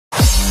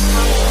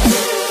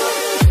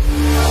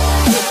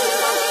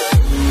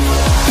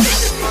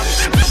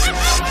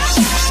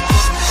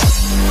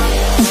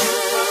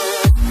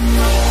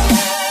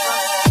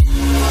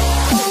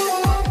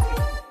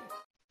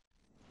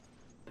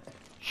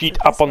Sheet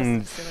up on.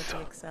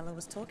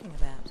 Was talking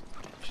about.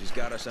 She's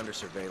got us under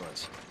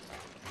surveillance.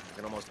 I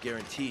can almost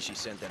guarantee she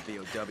sent that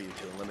VOW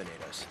to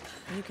eliminate us.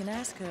 You can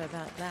ask her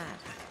about that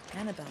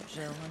and about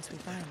Jill once we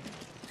find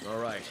her. All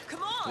right.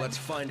 Come on. Let's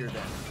find her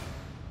then.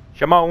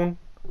 Shimon.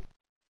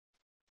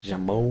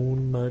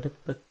 Jamon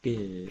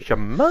motherfucker.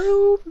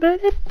 Shimon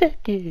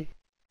motherfucker.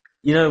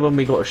 You know when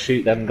we got to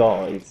shoot them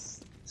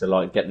guys to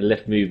like get the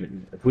lift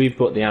moving? If we've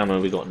got the ammo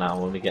we got now,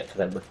 when we get to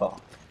them we're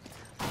fucked.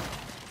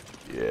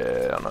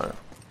 Yeah, I know.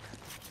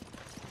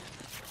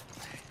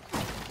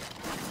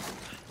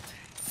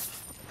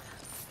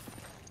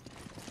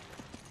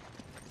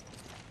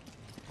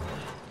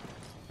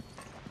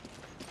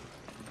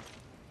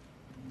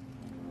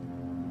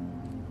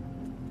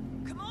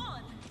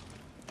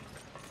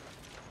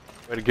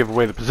 Way to give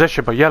away the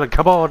position by yelling,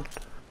 come on!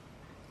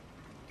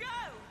 Go!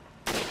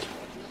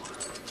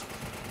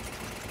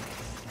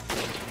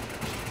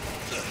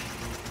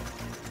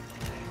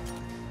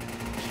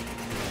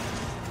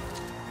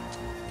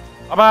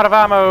 I'm out of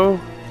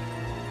ammo!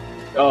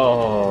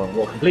 Oh,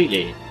 what,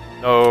 completely?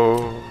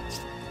 No.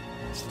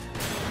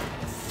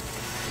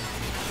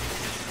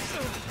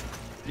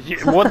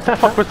 What the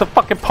fuck was the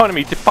fucking point of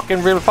me to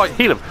fucking really fight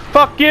heal him?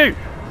 Fuck you!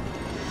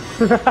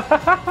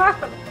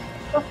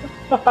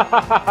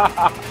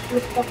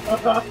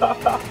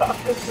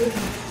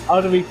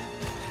 How do we...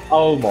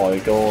 Oh my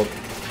god.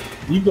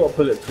 You've got to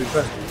pull it through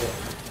pressure.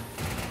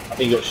 I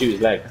think you got to shoot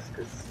his legs.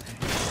 Cause...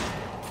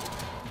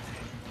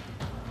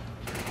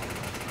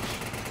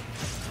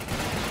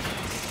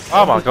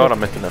 Oh my god, I'm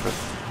missing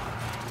everything.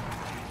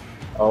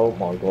 Oh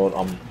my god,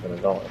 I'm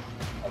gonna die.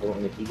 I don't want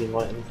any healing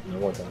items. No,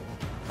 I don't.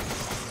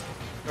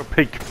 Go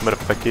peek,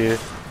 motherfucker.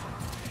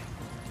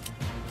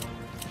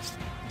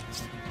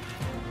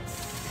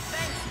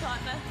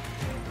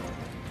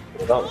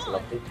 Well, that was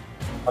lucky.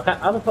 I can't.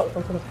 How the fuck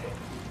am I gonna fit?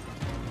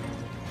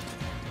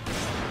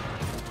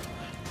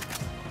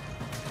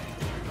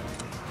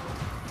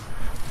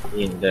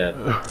 Ian dead.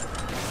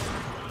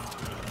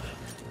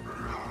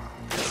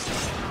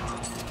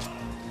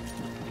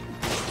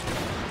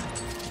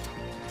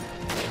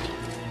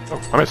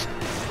 Oh, I missed.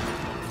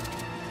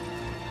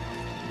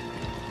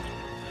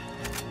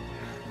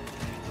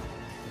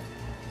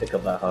 Pick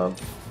up that home.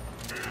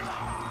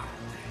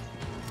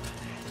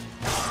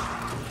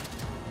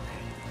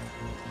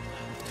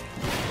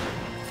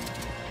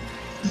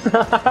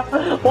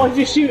 Why did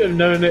you shoot him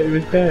knowing that he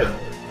was dead?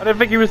 I didn't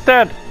think he was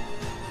dead.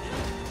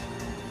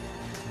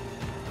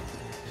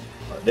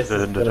 Right, this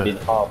is gonna be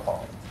the hard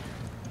part.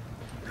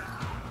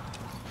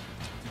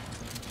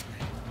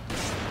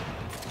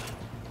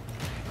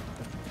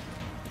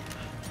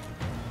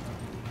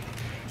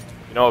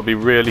 You know what would be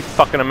really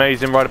fucking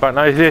amazing right about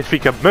now is if you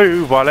could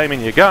move while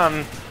aiming your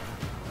gun.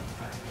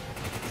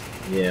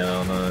 Yeah,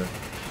 I know.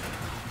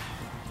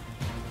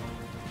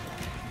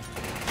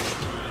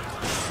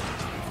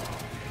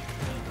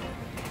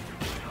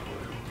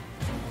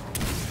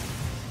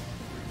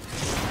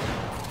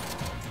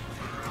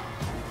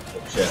 Oh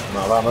shit, I'm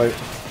out of ammo.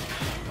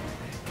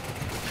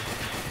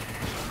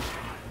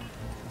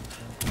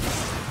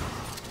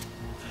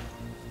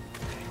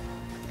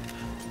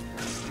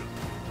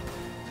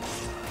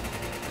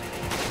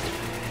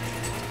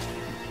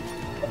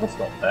 That's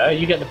not fair,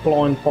 you get the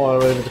blind fire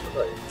over the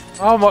crate.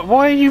 Oh my,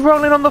 why are you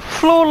rolling on the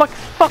floor like a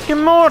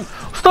fucking moron?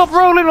 Stop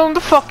rolling on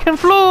the fucking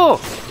floor!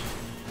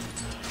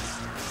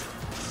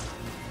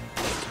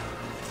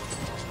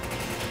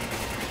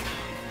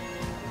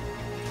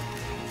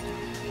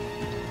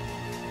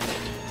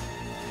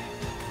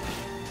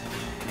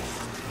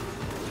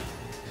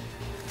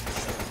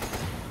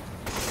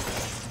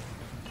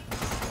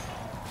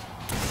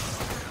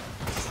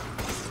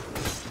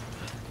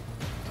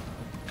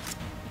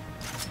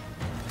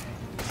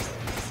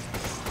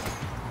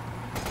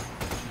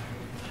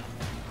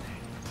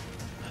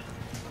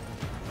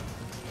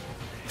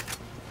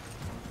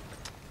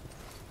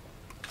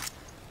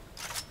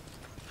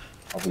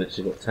 I've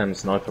literally got 10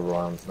 sniper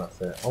rounds and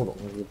that's it. Hold on,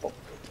 where's the box?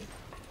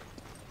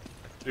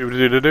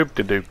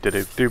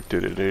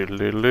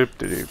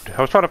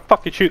 I was trying to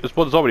fucking shoot this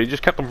one zombie, he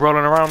just kept on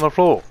rolling around on the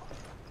floor.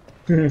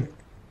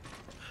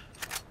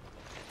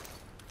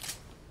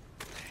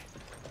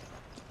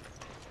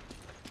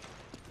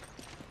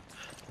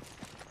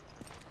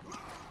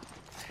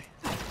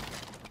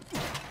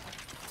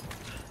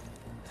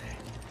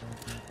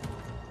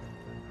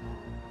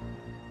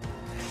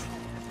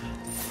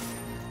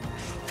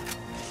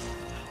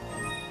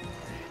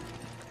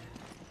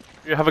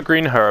 Do you have a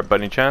green herb by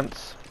any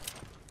chance?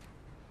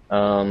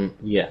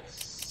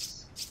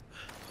 Yes.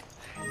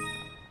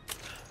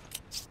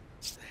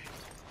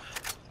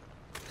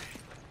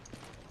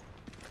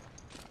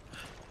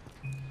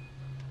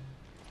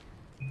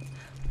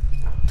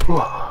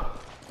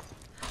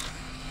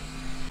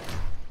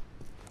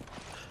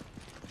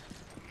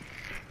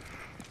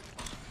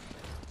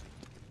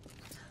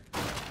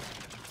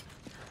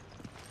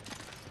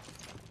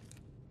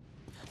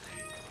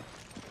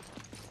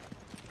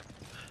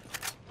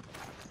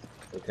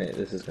 Okay,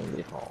 this is gonna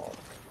be hard.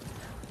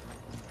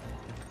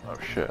 Oh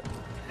shit.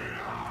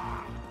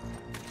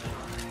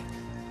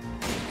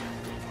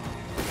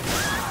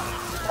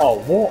 Oh,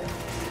 what?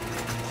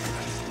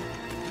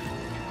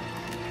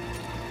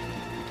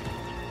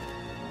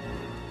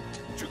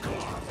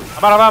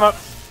 I'm out of ammo!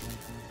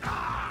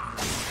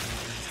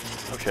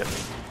 Oh shit.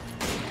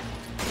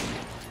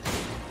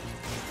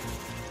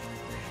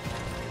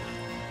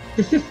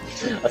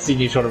 I seen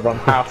you trying to run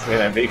past me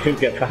then, but you couldn't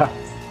get past.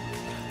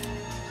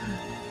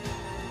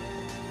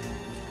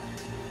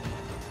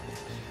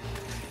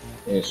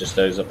 Yeah, it's just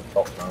those up the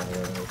top now.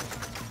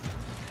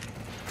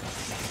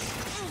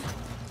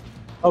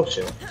 Oh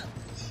shit.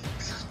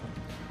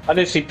 I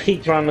literally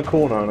peeked around the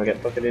corner and I get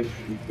fucking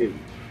instantly killed.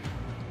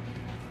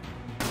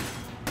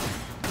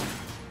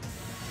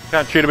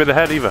 Can't shoot him in the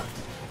head either.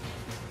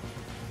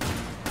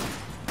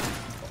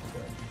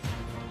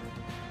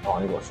 Oh,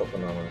 I ain't got a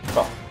shotgun on it.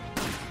 Fuck.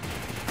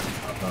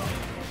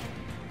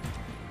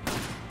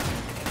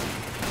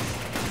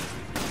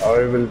 Oh,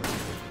 I will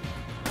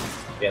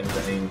get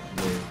the aim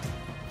to me.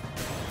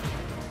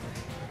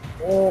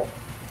 What?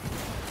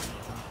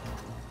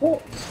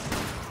 What?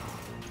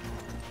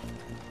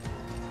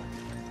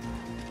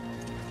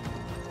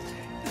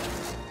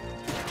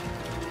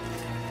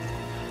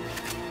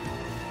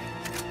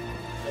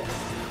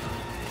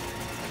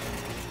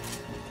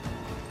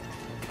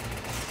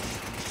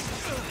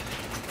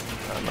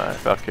 Oh my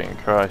fucking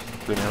Christ,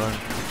 leave me alone.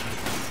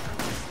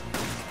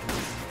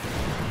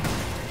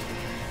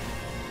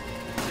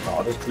 Oh,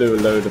 I just blew a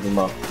load of them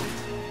up.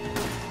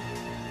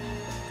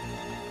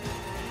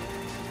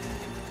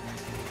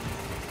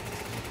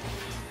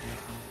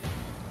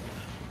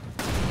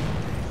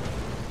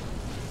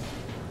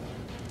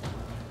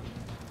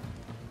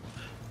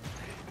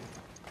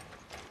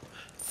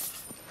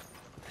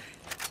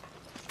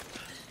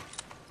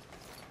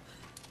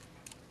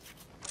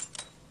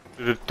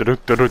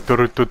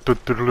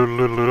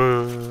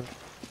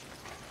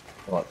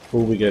 Right,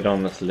 before we go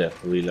down this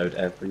lift, reload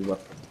every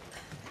weapon.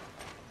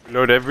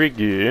 Load every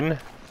gun.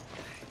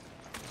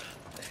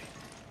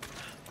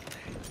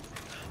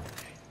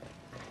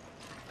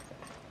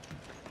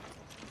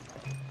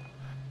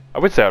 I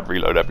would say I'd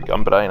reload every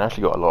gun, but I ain't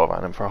actually got a lot of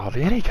ammo for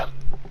hardly any gun.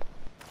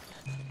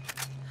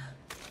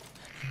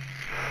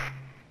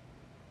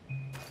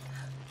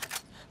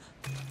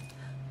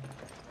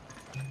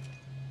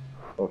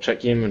 I'll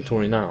check your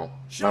inventory now.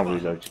 Now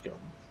reload your gun.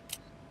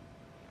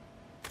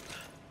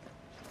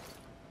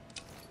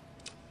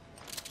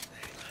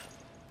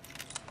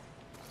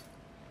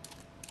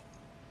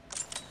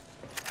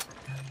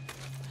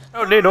 I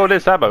don't need all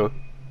this ammo.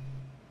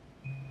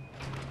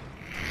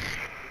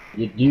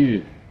 You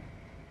do.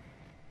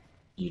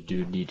 You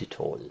do need it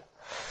all.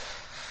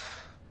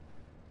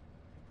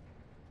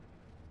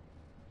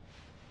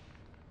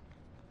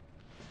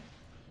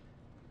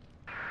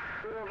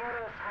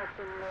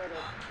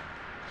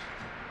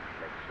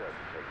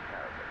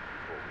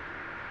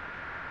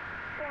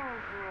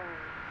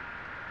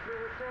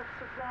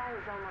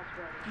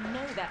 You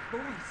know that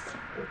voice.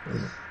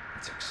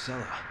 It's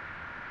Excella.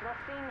 What's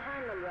being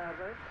handled,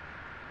 Albert?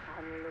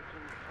 I'm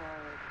looking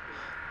forward to it.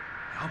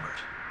 Albert.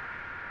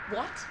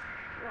 What?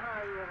 Why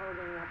are you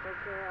holding up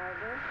okay,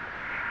 Albert?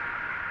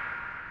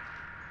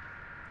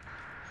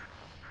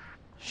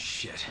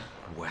 Shit,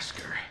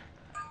 Wesker.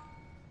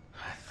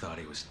 I thought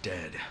he was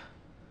dead.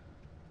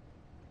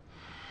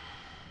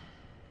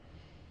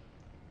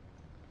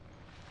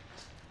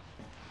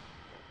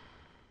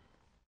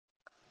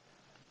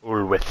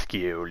 Or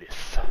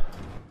Weskiolis.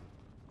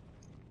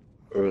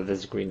 Or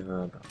there's a green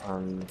herb,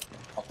 and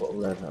I've got a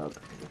red herb.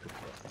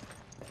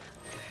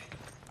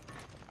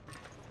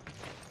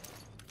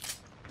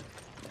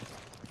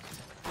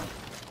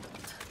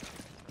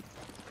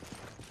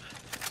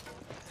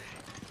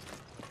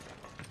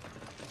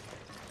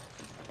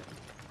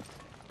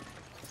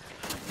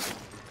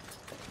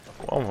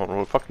 What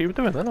the fuck are you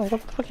doing then? What the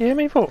fuck you hear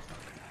me for?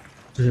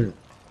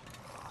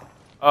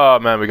 Oh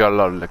man, we got a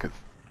lot of liquor.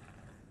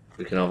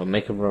 We can either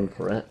make a run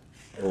for it,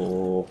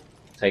 or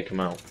take him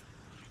out.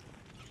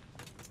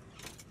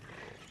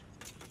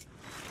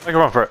 Make a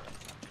run for it.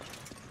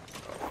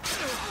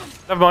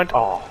 Never mind.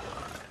 Oh.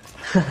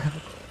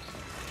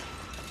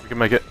 We can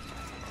make it.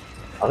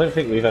 I don't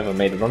think we've ever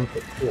made a run for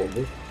it before, have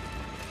we?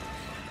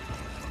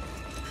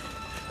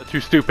 They're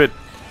too stupid.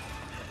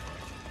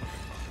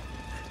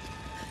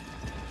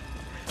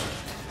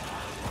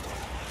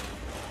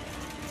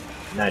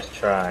 Nice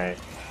try.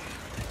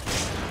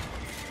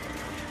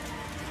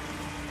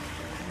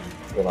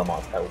 Well, I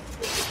might have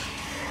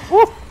helped.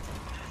 Woo!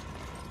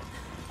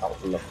 That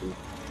was lucky.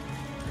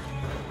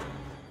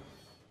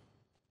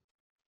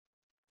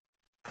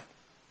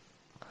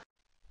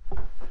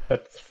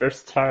 That's the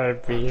first time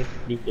we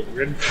get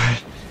rid of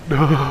it.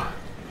 Oh,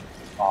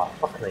 I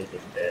fucking hate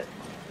this bit.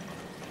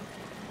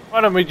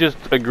 Why don't we just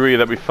agree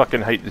that we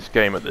fucking hate this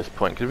game at this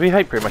point? Because we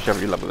hate pretty much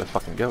every level they're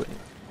fucking going.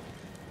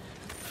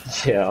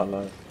 Yeah, I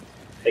know.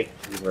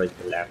 Take the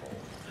right level.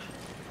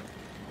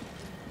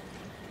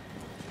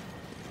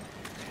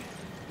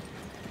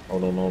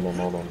 Hold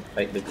on.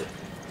 Take the good.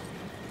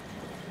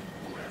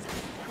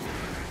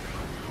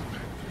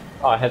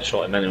 Oh, I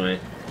headshot him anyway.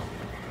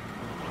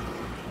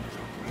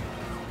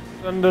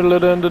 Dun, dun,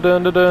 dun, dun, dun,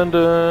 dun, dun,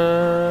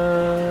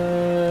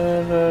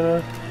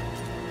 dun.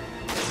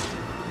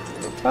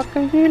 What the fuck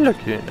are you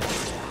looking at?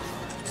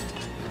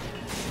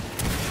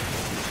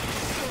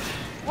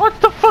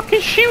 What the fuck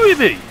is she with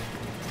me?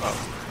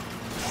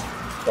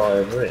 Guy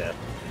over here.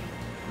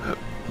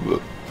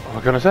 What am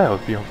I gonna say? I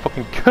would be on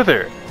fucking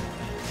cover.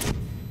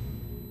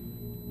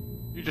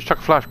 You just chuck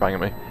a flashbang at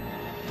me.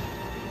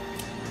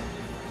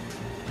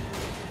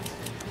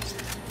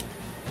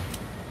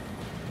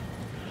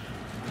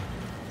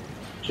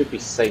 Should be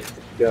safe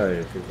to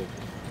go because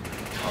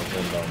I've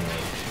gone down there.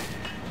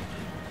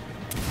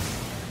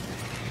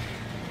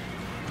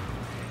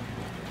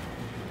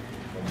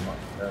 Not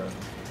much there.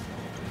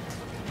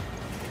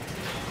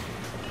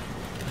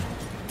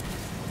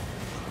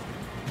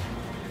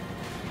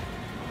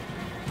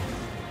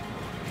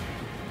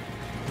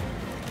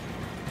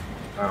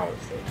 Ow,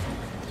 it's safe.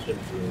 Should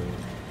be.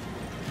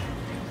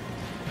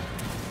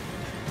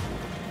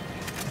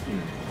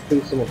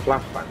 Still some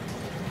flashbang.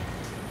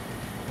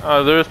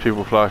 Oh, there is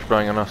people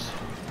flashbanging us.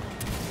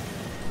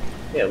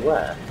 Yeah,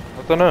 where?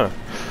 I don't know.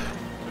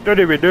 I don't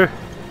even know.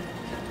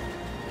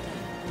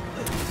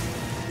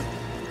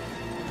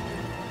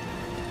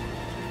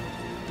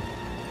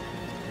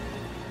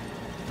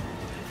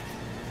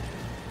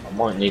 I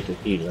might need to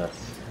heal us.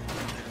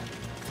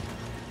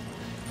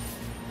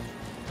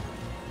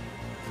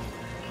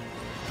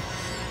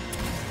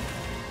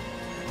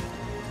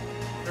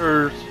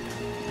 There's...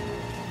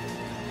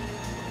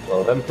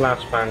 Well, them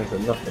flashbangs are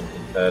nothing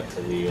compared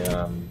to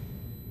the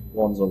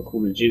ones on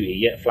Call of Duty.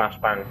 You get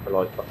flashbang for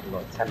like fucking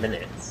like 10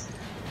 minutes.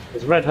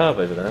 There's a red herb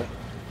over there.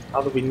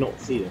 How did we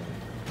not see him?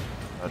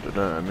 I don't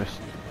know, I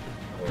missed...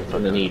 Oh, we're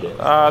gonna need it.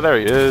 Ah, there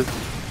he is.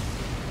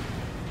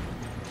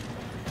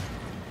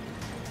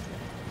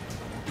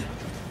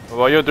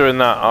 While you're doing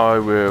that, I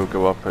will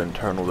go up and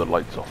turn all the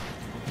lights off.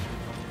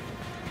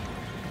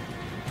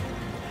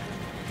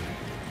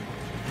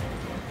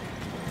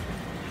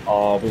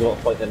 Oh, we got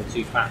to fight them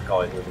two fat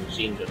guys with a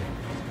machine gun.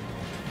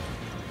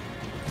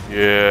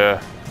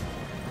 Yeah.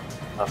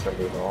 That's gonna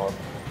be hard.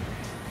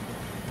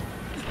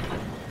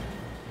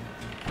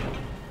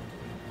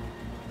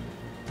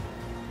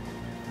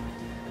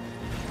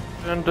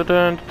 Dun, dun,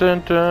 dun,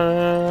 dun,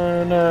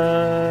 dun,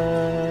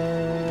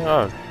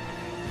 oh.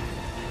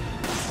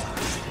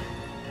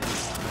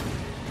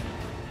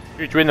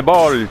 Shoot you in the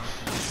balls.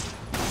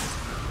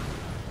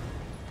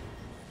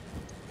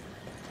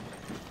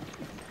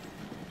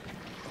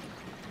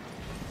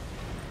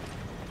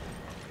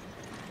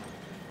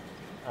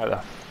 How the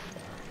f...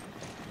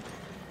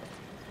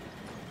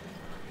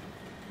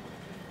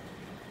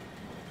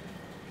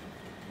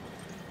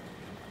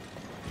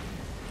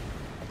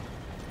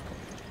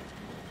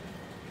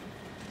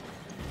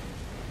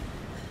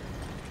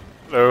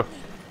 Hello.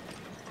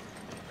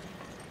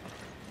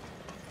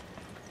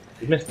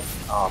 You missed it.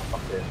 Oh,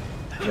 fuck it.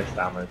 You missed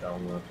ammo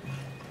down there.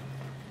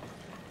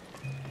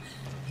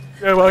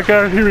 Yeah, well, I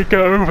guarantee we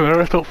go over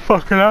there, it's not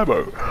fucking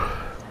ammo.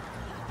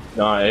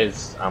 No, it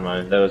is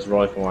ammo. There was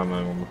rifle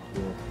ammo on the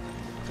floor.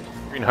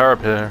 Green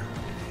herb here.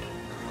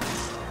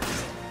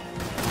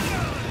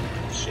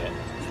 Shit.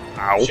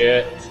 Ow.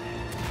 Shit.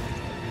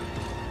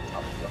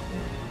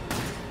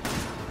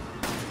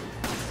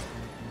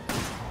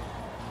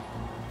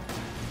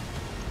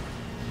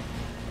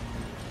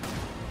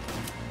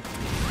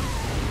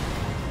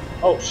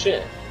 Oh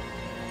shit.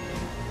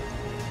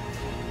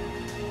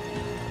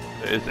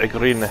 There's a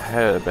green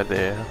herb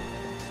there.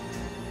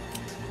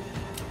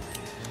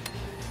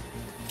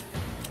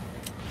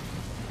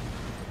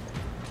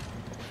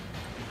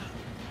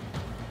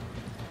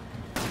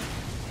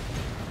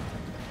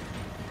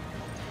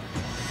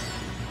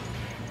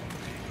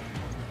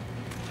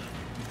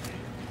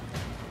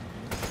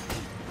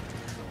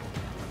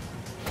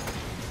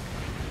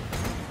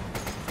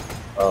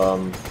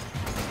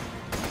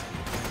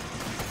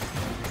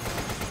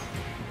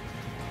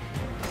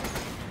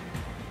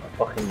 I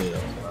fucking knew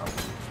that was gonna happen.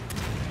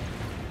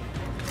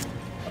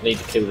 I need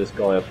to kill this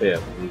guy up here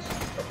because he's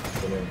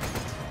fucking in.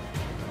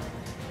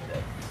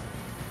 Yeah.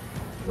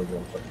 Another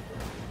one fucking.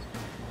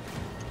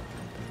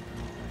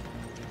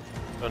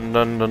 Dun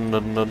dun dun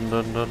dun dun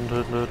dun dun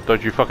dun dun.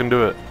 Don't you fucking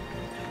do it.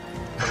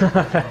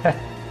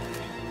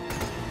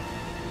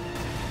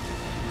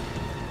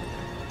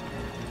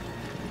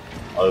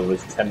 I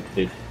was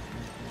tempted.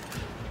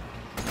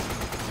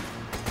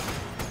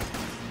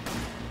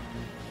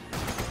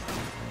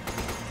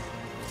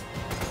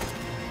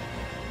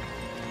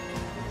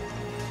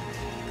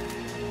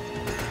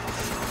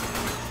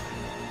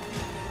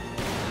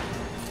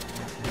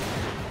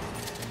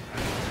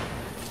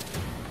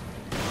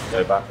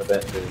 Go back a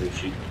bit because we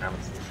shoot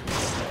canisters.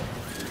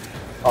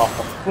 Oh,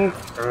 for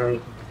fuck's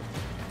sake.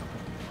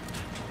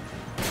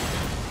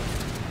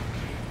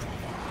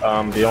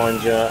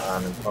 Behind you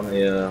and in front of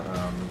you, yeah,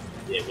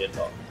 we're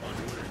top.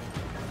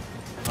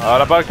 Oh,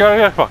 the bad guy,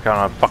 yeah, I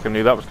fucking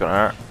knew that was gonna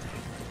hurt.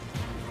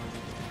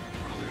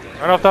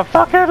 Run off the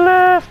fucking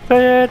left,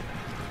 bed.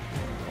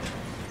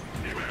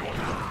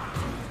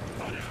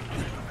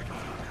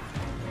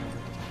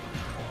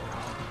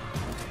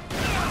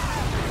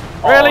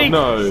 Really? Oh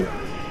no!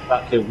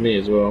 That killed me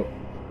as well.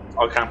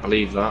 I can't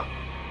believe that.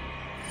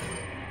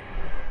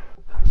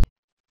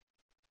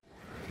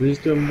 He's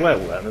doing well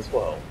then as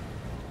well.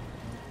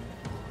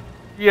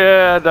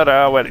 Yeah, I don't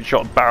know. When it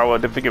shot barrel, I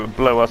didn't think it would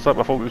blow us up.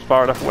 I thought we was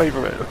far enough away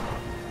from it.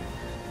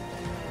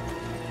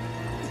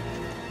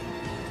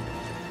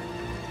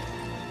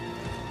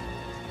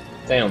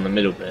 Stay on the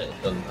middle bit,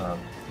 it doesn't harm.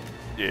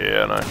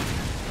 Yeah, I know.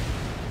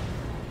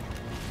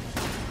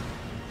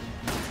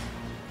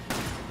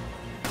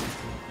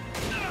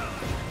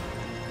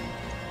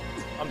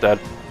 I'm dead.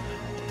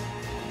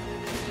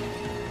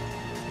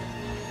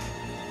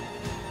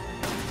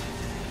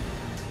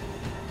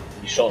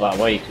 You shot that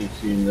way too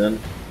soon then.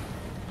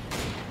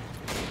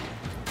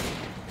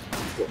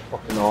 Got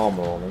fucking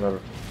armour on and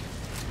everything.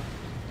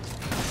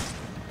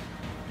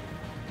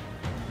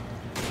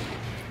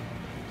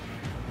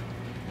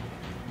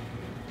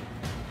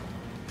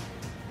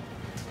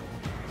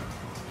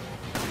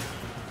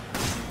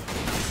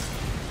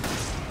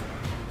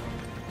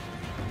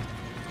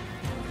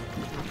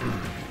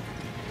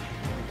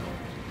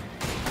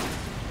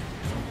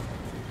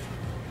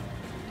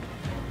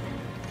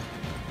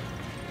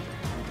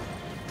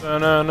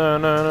 No.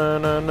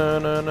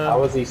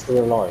 How is he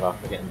still alive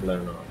after getting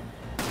blown up?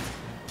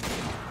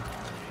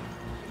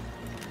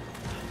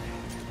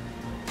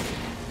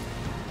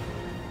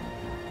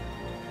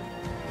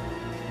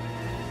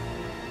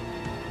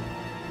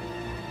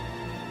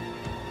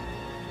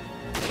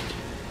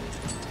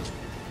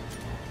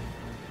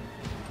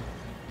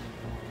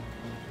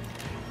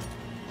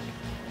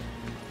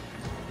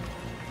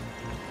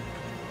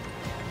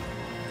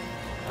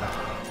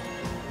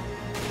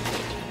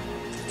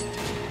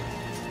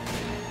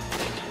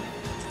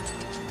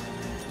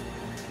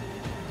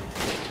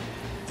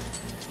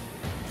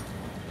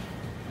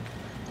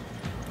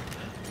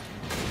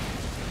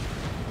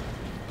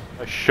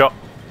 A shot.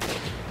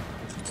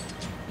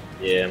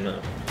 Yeah, no.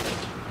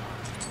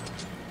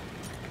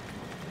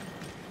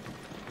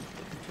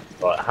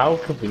 Right, how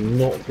could we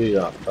not do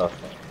that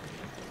perfect?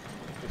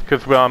 It's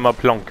because I'm a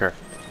plonker.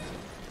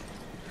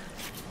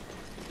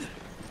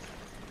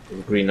 With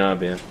a green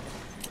herb here.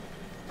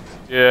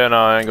 Yeah, no,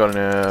 I ain't got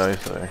any.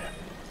 Sorry.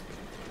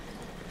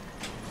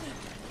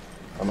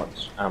 How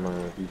much ammo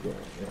have you got?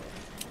 Yeah.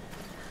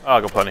 Oh,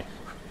 I got plenty.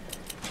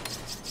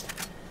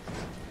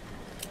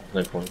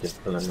 No point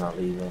just pulling that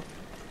lever.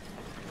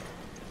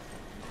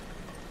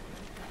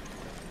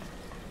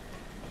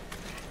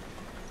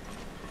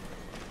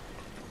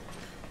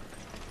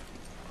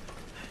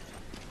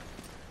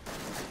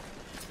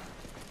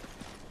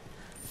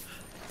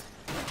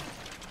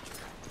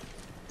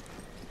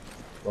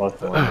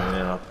 Rifle ammo,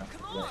 yeah.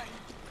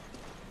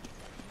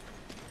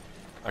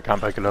 I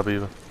can't pick it up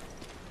either.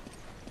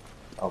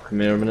 I'll come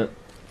here a minute.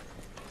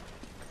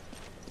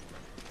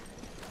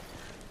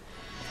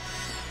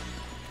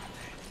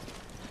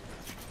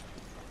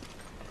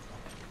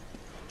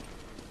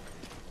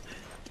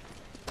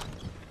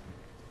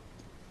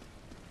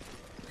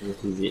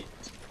 This is it.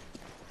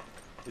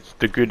 It's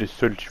the goodest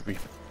surgery.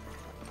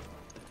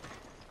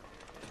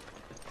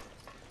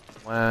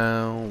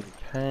 Well, we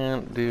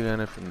can't do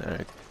anything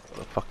there.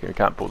 Oh, fuck it, we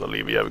can't pull the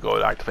lever yet. We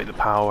gotta activate the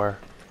power.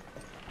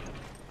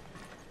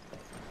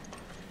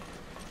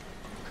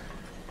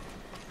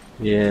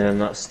 Yeah, and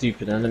that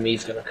stupid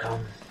enemy's gonna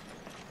come.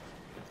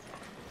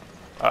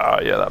 Ah,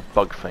 yeah, that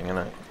bug thing,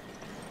 innit?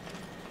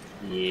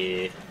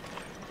 Yeah.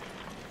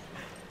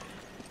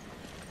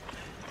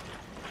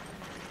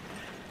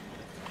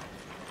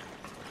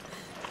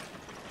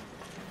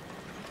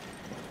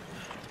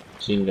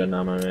 Machine gun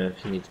ammo,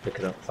 if you need to pick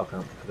it up, I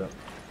can't pick it up.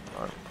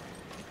 Alright.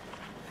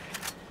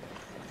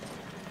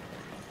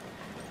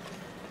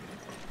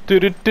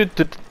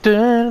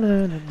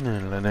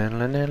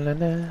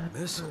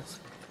 Missiles.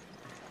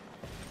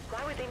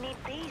 Why would they need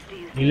these, do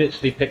you think? You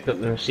literally picked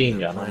up the machine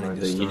gun, I know,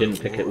 but you didn't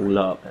pick it all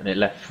up, and it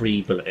left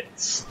 3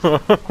 bullets.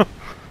 Come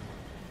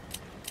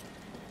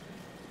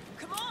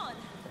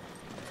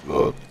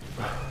on!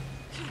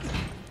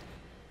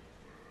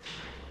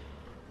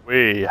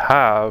 We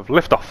have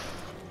liftoff.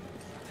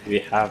 We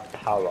have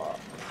power.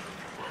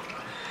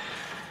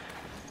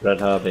 Red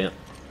herb here.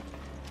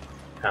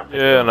 Can't pick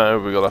it Yeah, up. no,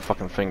 we got that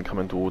fucking thing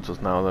coming towards us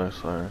now, though.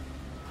 So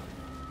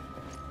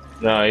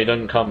No, he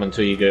doesn't come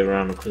until you go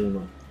around the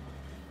corner.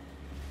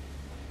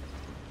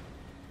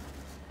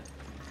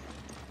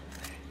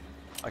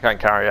 I can't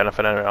carry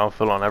anything anyway. I'm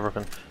full on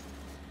everything.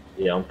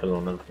 Yeah, I'm full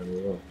on everything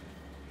as well.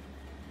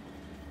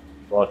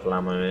 Rifle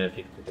ammo here if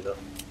you can pick it up.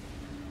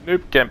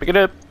 Nope, can't pick it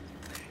up.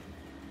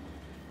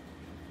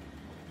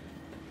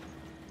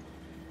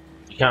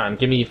 You can,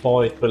 give me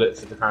 5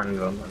 bullets of the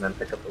handgun and then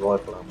pick up the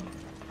rifle ammo.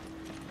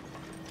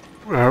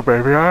 Well,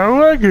 baby, I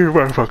like you,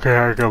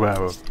 motherfucker. I go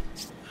out.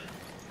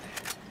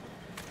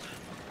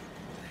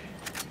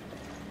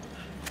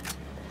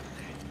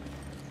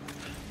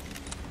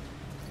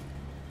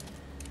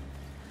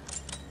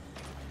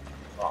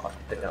 Oh, I can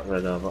pick that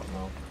red herb up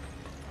now.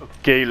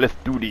 Okay, let's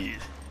do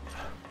this.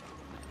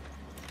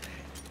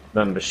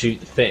 Remember,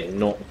 shoot the thing,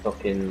 not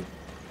fucking...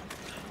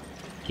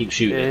 Keep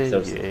shooting it,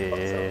 so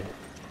Yeah.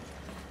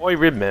 I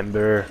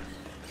remember.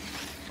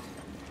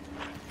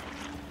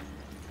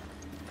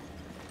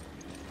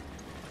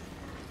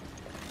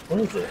 What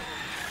is it?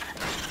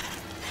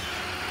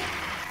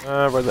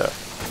 Right there.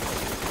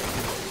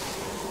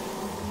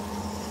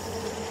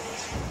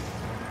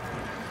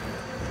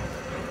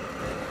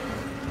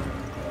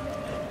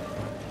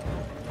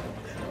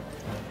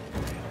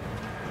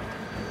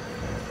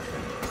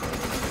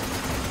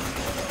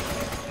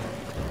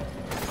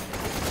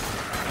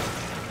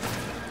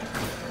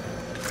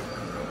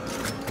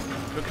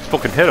 Took his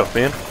fucking head off,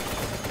 man.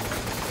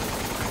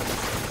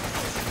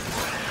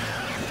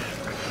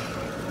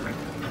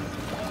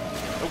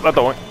 Oh, that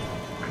don't.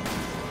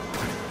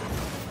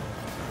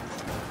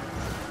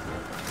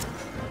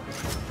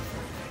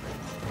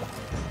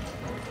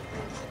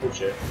 Oh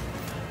shit.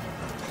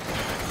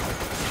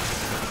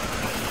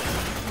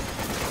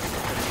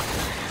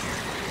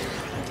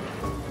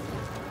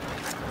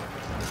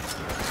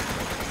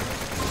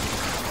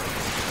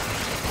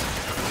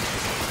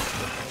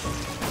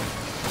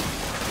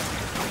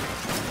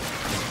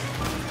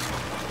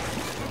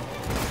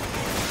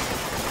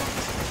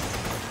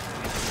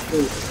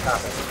 Ooh, stop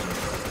it.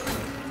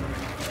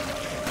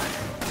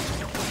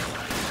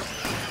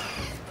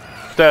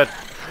 Dead.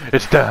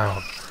 It's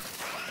down.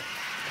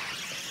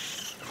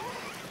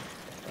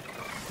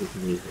 This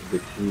is a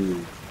bit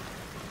too...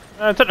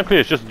 Technically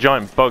it's just a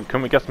giant bug.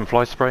 Can we get some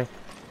fly spray?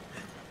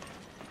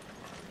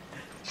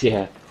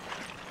 Yeah.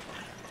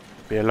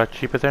 Be a lot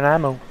cheaper than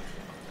ammo.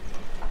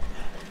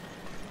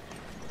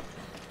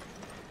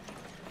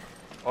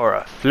 Or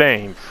a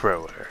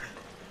flamethrower.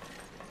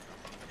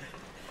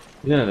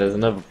 Yeah, there's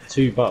another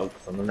 2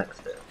 bugs on the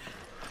next bit.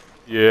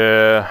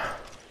 Yeah.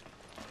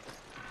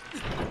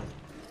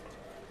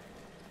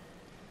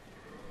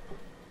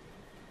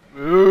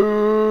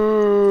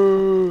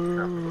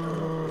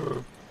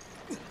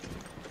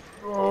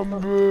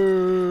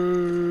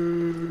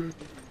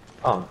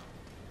 Oh.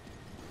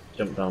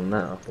 Jump down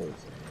that, I thought.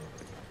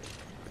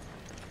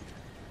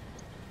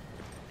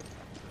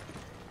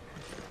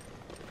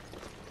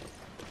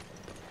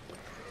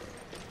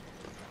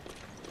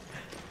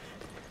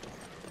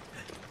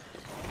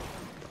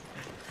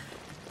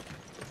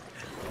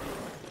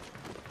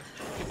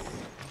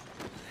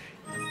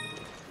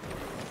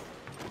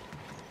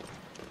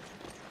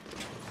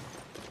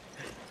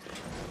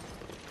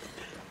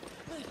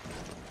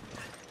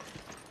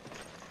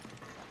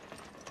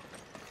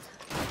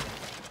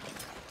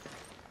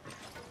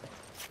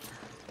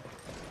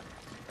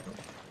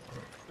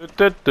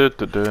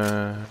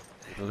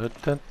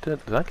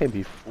 That can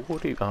be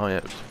 40. Oh yeah,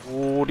 it's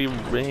 40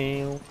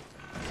 real.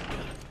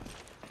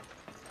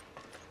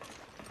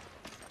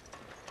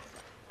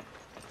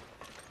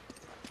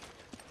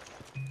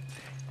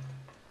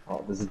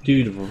 Oh, there's a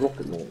dude with a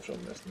rocket launcher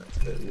on this next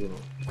bit as well.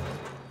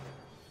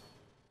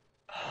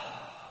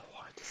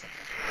 Why does that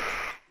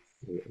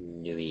so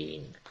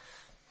annoying?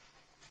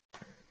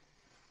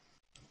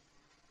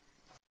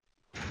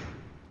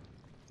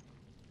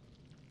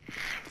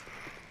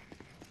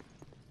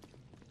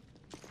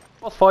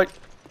 Boss fight.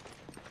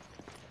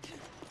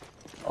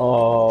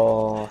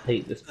 Oh, I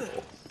hate this boss.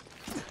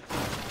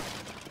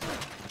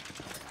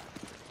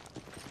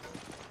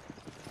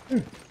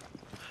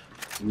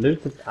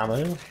 Looted ammo,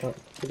 let's pick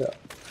it up.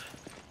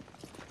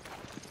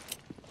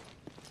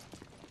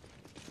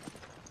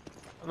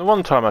 And the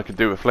one time I could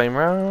do with flame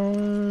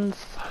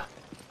rounds.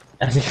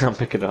 And you can't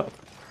pick it up.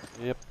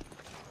 Yep.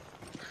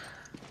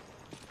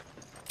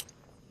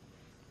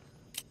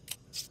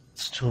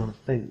 Just trying to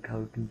think how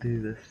we can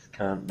do this.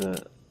 Can't do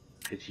it.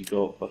 Because you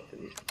got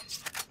fucking...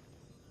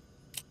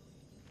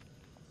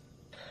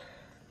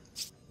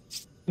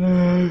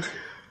 No,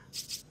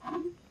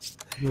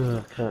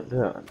 I can't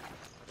do it.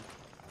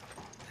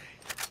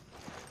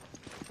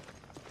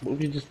 What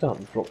have you just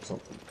done? Drop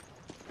something?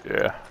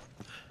 Yeah.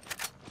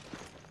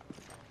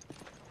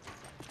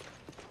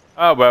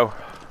 Oh well.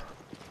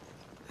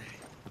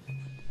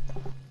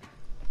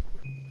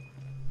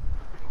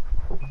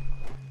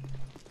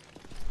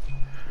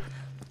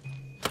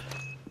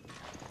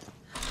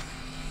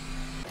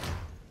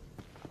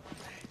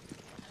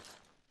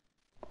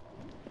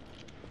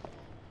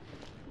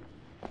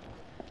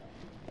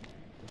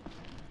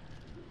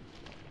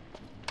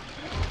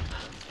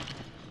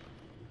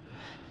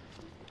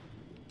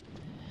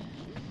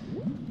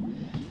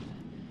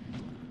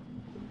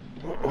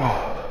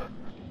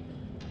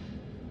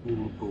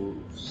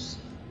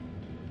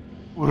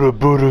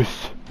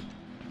 Ouroboros.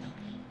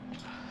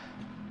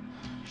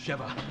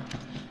 Sheva.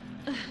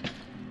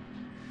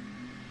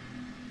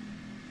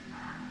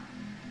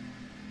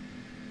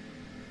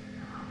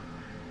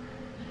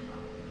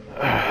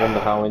 I wonder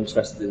how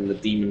interested in the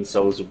demon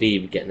souls will be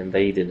with getting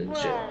invaded and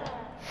shit.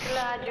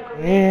 Glad you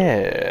could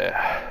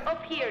Yeah.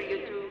 Up here,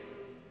 you two.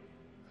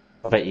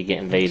 I bet you get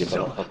invaded by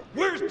the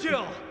Where's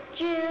Jill?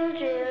 Jill,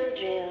 Jill,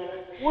 Jill.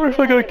 What if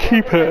I gotta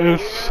keep it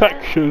as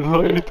sections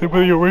like I did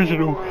with the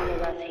original?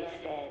 As he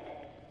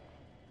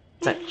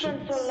said. He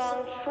spent so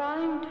long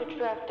trying to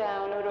track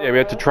down Yeah, we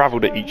had to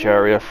travel to each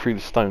area through the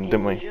stone,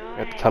 didn't we? We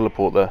had to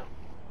teleport there.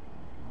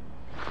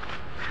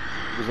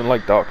 It wasn't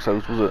like Dark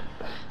Souls, was it?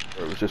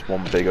 Or it was just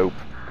one big open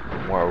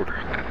world.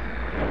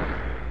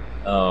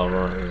 Oh,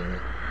 right.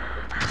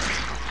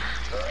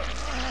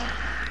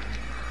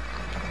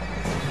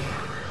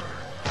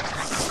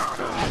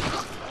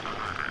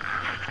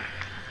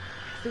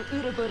 So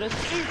Uroboros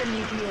is a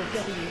new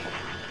DAW,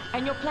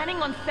 and you're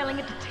planning on selling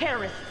it to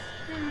terrorists.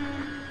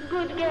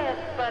 Good guess,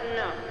 but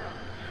no.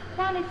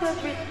 While it does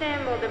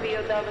resemble the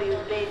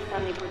BOWs based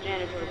on the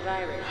progenitor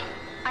virus,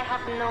 I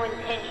have no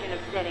intention of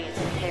selling it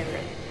to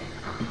terrorists.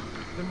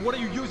 Then what are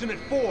you using it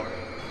for?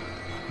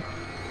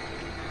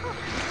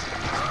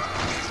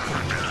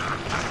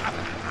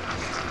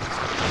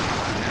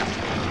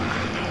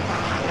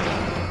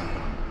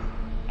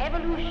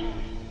 Evolution.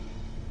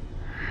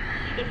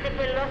 It's a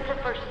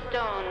philosopher's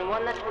stone,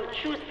 one that will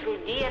choose through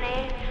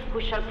DNA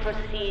who shall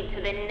proceed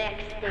to the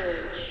next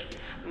stage.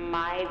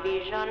 My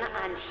vision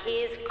and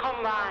his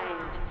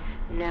combined,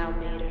 now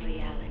made a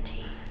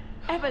reality.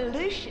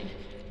 Evolution?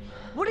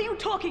 What are you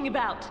talking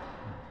about?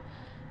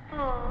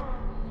 Oh,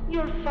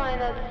 you'll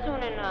find out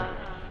soon enough.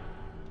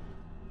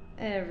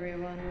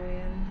 Everyone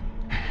will.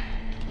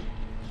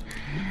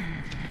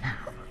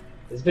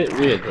 It's a bit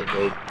weird that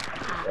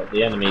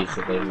the enemies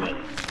that they make,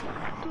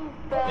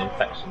 the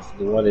infections,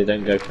 why they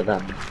don't go for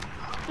them.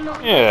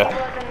 Yeah.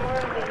 Wasn't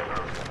worthy.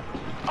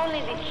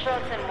 Only the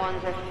chosen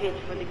ones are fit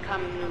for the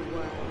coming new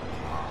world.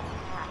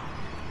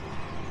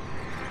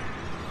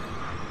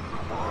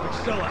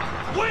 Stella,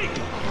 wait!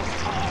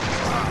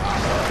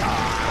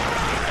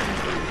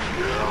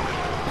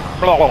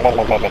 Blah, blah,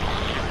 blah, blah, blah.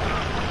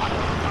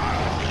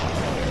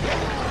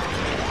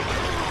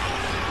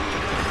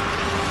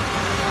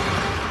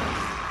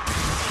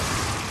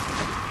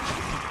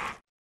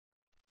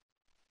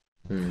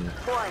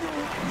 Warning.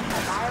 A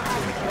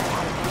biohazard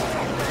has been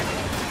detected.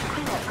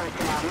 Cleanup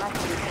personnel must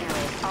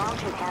incinerate all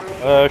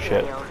contaminated Oh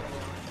shit. materials.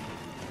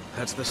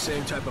 That's the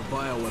same type of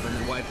bioweapon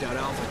that wiped out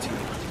Alpha Team.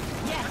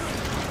 Yes,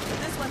 but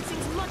this one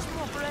seems much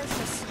more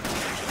ferocious.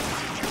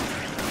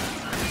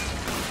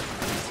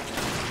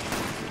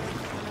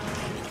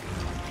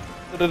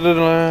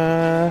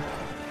 Da-da-da-da.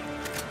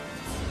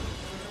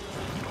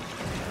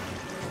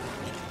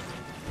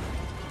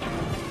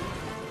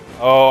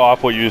 Oh, I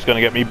thought you was gonna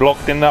get me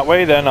blocked in that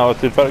way then. I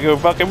was about to go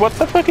fucking, what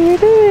the fuck are you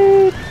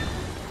doing?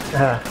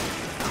 That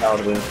would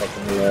have been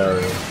fucking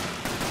hilarious.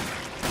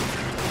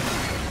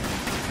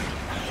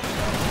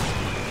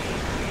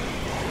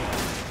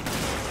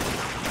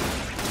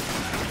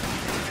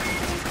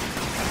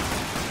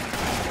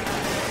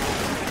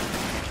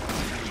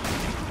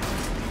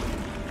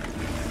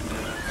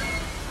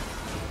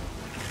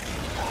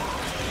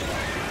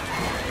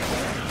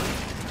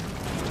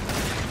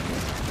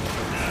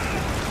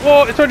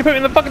 Whoa, it's already put me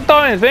in the fucking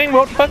dying thing.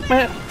 What the fuck,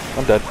 man?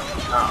 I'm dead.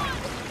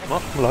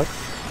 What? I'm alive.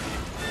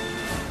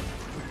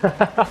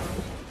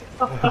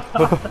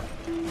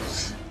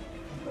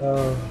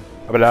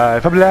 I'm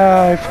alive. I'm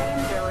alive.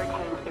 Flamethrower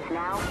tank is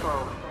now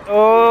full.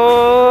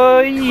 Oh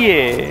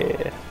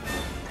yeah.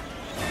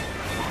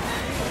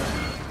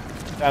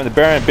 Time to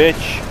burn,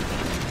 bitch.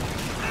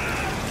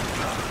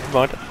 Come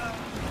on.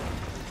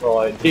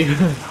 Right, do you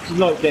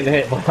like getting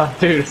hit by that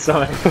dude or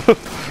something?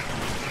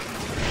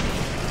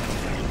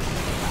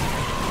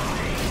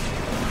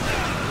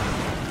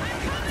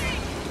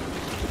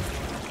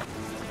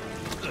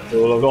 That's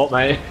all I've got,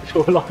 mate. That's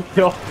all I've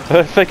got.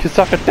 Let's take a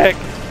sucker dick.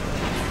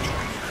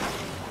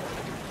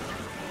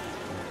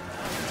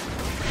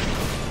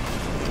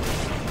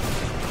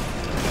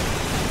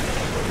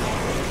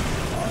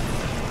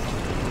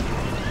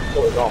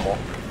 Got his armor.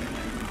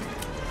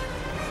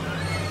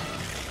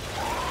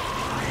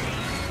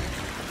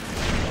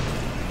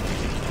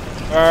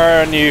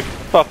 Burn, you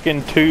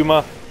fucking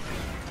tumor.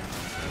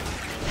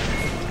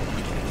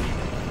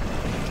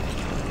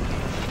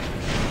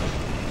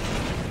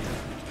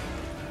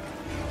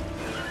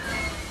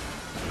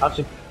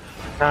 Actually,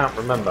 can't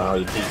remember how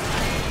you beat.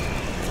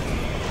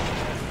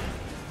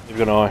 Neither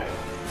can I. I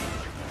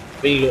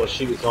think you got to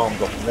shoot his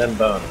arms off and then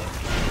burn it.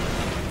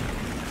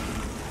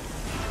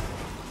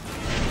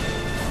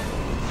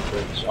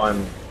 Which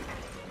I'm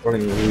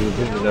running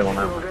really low on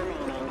ammo.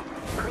 Remaining.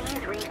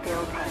 Please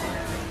refill tank.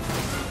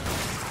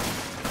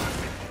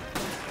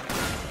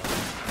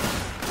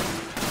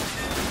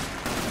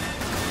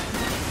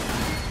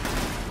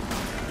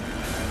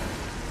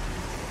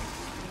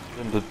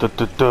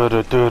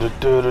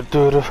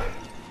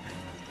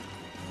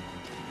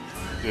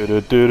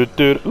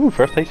 Ooh,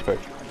 first taste perk.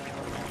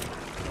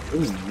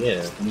 Ooh,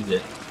 yeah, use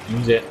it.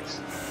 Use it.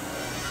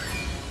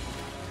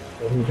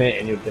 One minute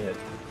and you're dead.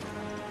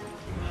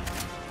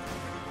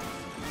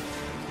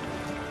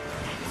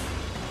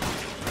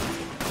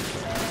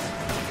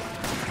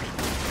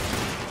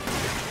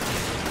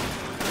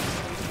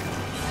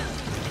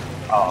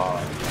 Oh,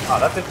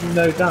 that did me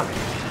no damage.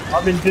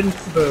 I'm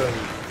invincible.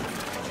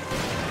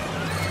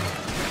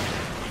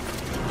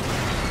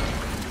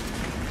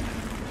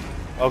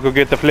 I'll go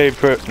get the flame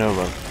perk. No,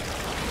 man.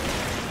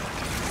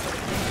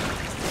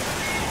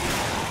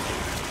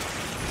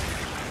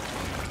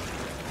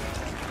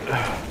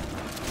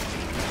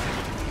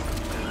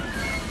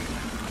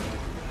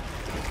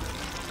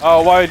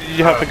 Oh, why did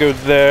you have to go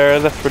there?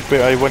 That's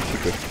where I went to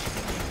go.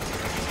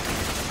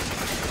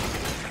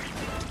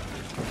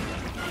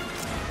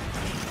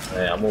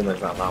 Yeah, I'm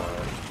almost out of ammo.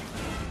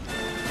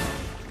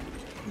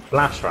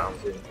 Flash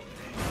rounds in.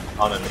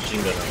 Oh no,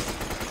 machine gun.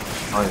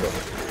 I ain't got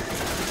it.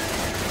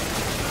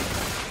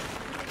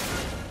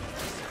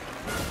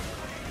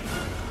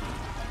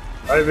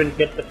 I really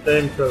get the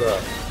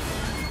flamethrower.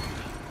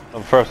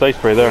 On first aid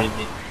spray there.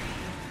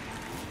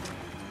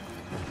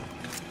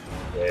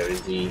 Where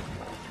is he?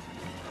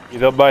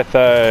 He's up my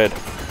side.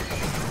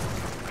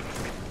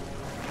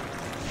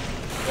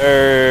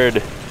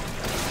 Third.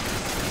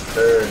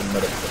 Turn,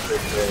 motherfucker,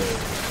 turn.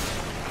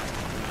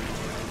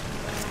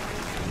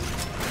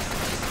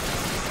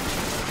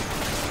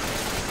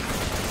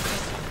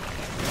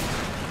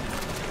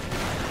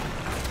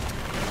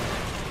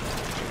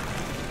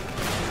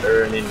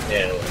 Burn in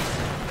hell.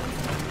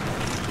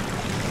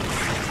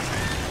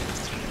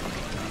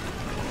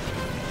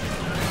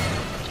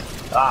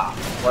 Ah,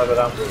 whatever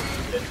that was.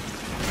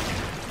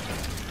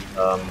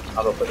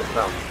 How do I put it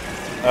down?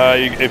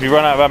 If you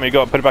run out of ammo, you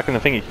got to put it back in the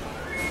thingy.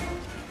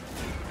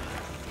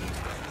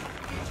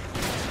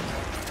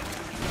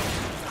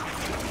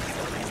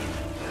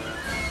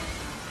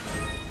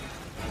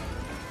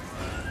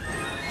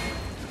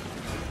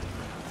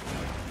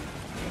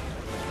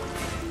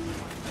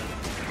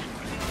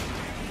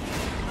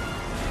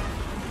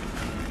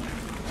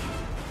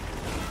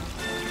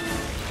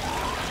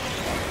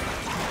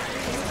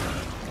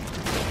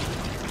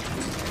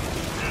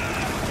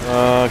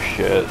 Oh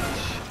shit.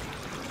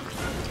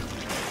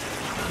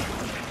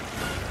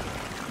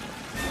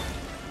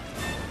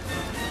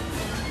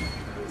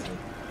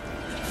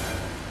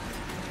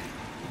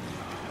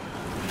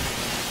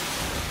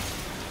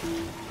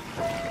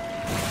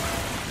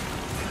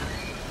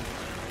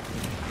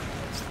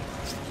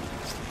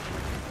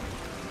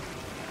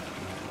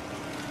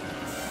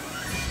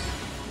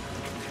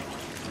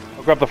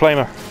 I'll grab the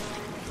flamer.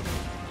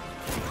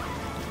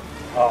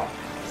 Oh.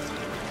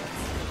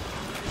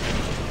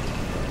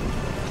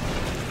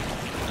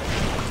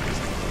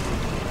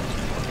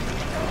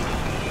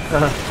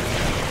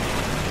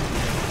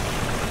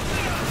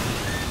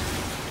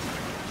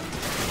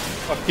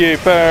 Fuck you,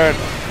 burn!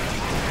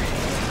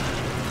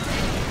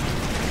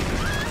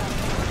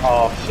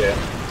 Oh shit.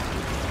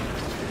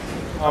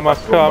 I'm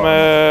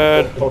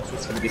coming! The box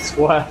is gonna be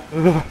square.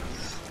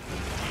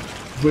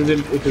 Within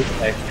it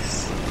is X.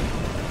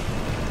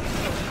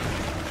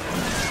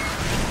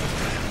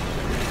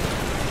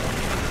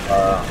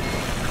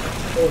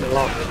 Only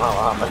long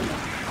amount of ammo.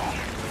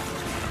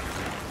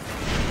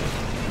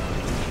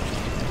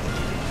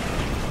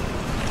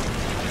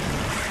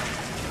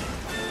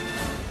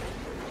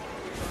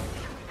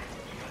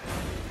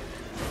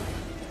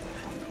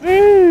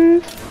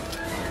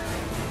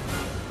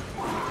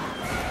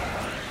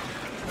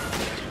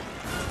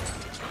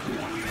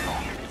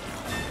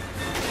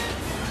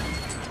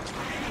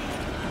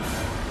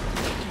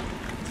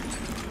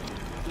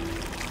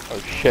 Oh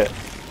shit.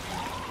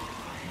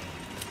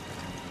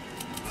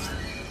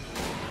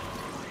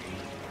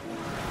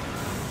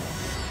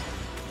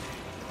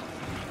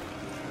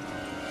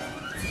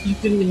 You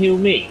didn't heal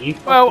me. You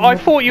Well, I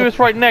thought you was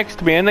right next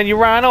to me and then you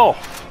ran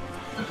off.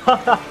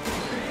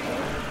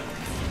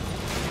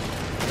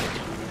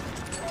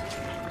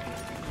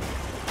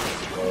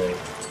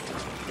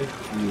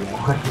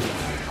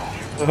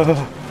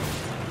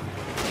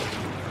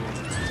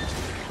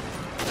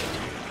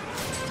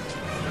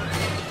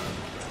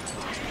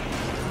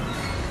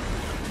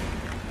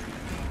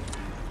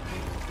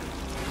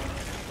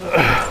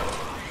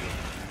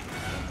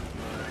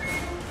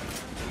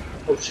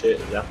 Oh shit,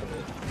 it's happening.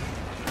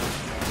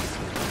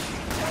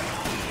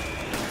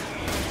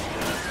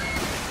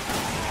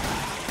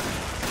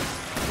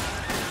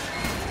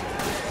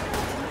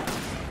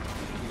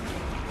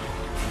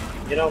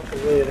 Get off the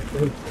way of the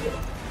food.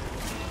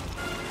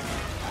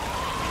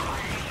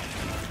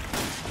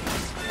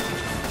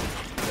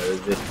 Where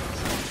is it?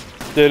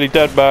 Nearly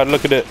dead, man.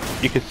 Look at it.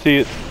 You can see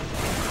it.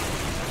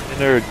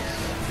 Innards.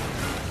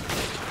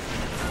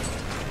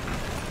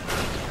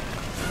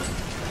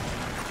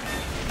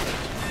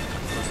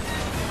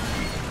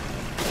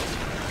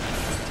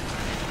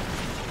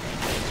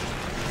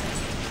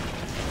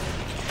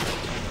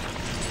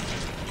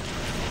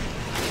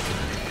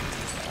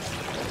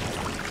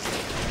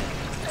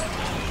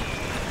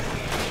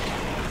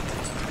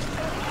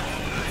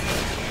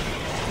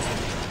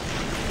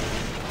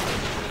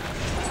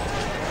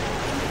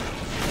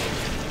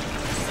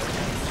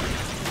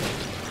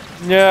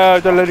 No,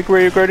 don't let it go.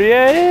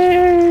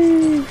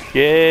 Yay!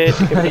 Shit.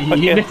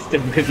 You missed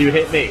him because you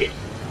hit me.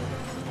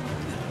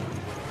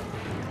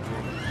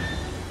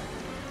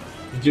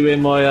 Did you hear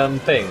my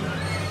thing?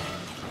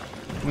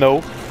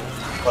 No.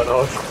 When I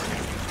was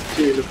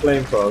shooting the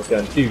flamethrower, I was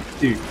going do.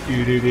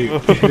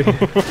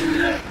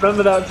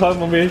 Remember that time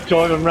when we were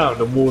driving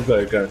around on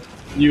Warzone going,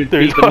 you would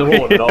beep in the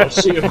horn and I was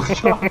shooting my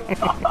truck.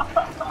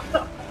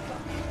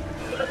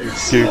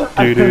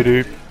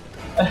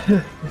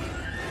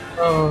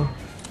 Oh.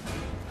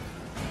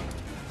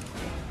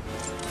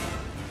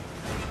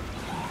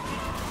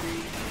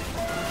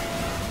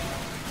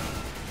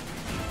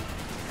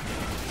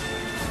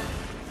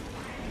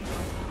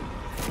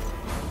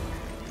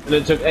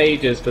 And it took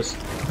ages because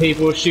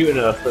people were shooting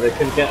at us, but they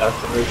couldn't get us,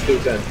 and we were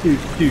still going shoot,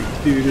 shoot,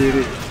 shoot, shoot,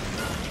 shoot.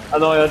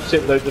 And I had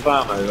shitloads of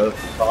ammo,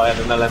 but I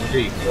had an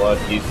LMG, so I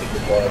had to use single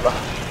fire.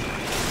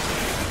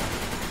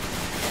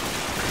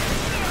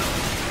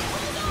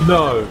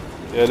 No!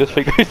 Yeah, this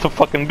thing needs to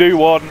fucking do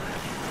one.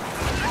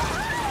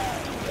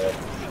 Yeah.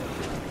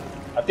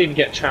 I didn't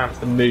get a chance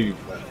to move.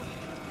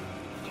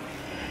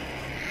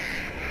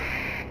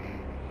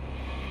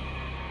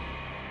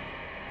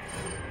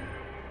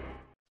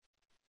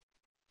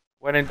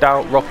 When in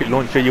doubt, rocket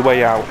launcher your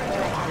way out.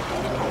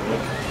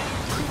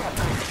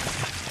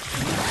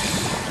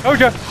 Oh,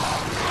 yeah.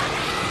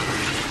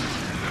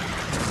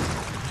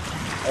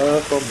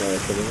 From there,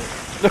 isn't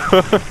it?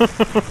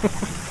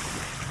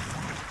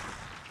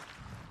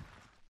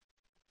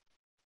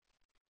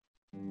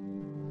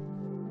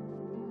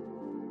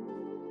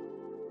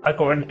 I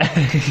got an A.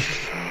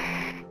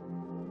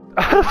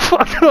 How the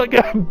fuck did I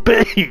get a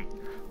B?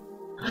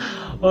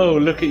 Oh,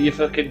 look at your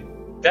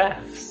fucking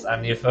deaths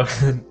and your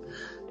fucking...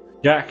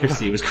 Your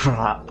accuracy was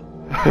crap.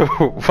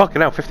 Fucking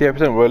hell,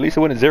 58%. Well, at least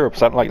I went at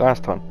 0% like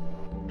last time.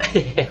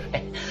 I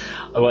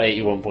got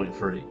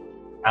 81.3.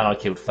 And I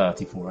killed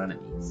 34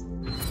 enemies.